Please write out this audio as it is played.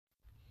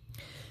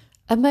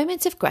A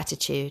moment of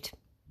gratitude.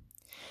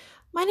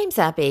 My name's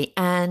Abby,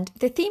 and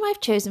the theme I've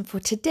chosen for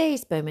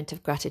today's moment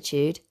of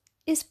gratitude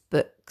is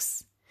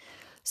books.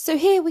 So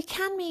here we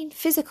can mean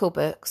physical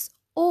books,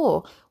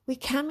 or we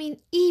can mean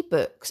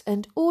ebooks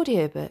and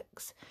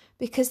audiobooks,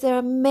 because there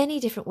are many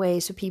different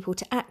ways for people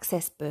to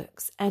access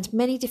books and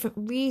many different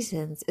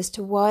reasons as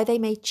to why they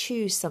may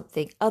choose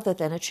something other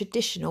than a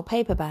traditional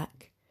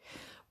paperback.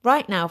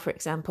 Right now, for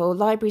example,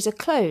 libraries are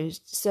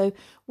closed, so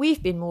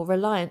we've been more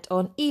reliant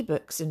on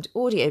ebooks and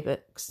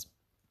audiobooks.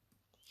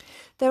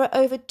 There are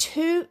over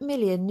 2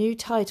 million new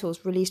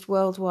titles released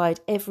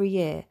worldwide every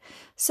year,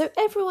 so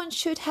everyone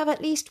should have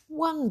at least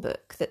one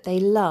book that they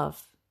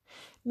love.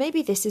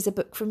 Maybe this is a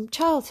book from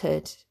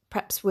childhood,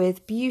 perhaps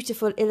with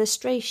beautiful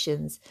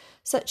illustrations,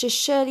 such as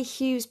Shirley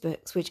Hughes'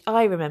 books, which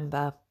I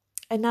remember,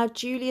 and now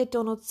Julia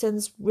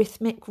Donaldson's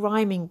rhythmic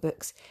rhyming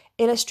books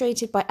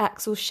illustrated by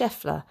Axel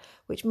Scheffler,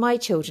 which my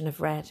children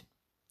have read.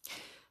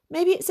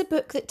 Maybe it's a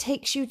book that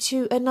takes you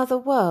to another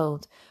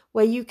world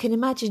where you can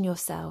imagine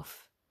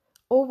yourself,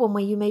 or one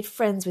where you made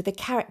friends with the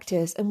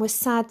characters and were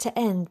sad to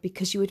end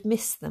because you would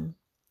miss them.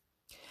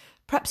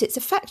 Perhaps it's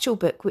a factual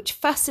book which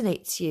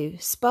fascinates you,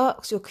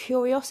 sparks your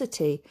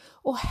curiosity,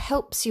 or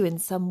helps you in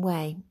some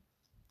way.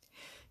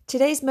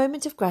 Today's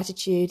moment of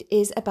gratitude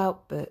is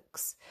about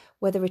books,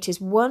 whether it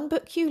is one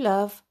book you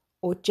love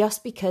or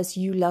just because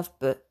you love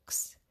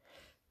books.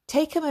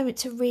 Take a moment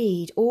to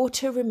read or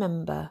to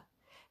remember.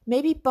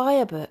 Maybe buy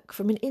a book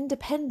from an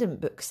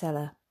independent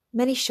bookseller.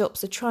 Many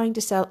shops are trying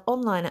to sell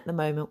online at the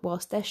moment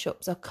whilst their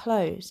shops are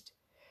closed.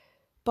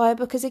 Buy a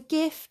book as a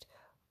gift,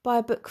 buy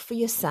a book for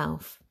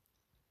yourself.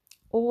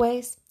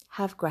 Always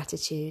have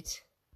gratitude.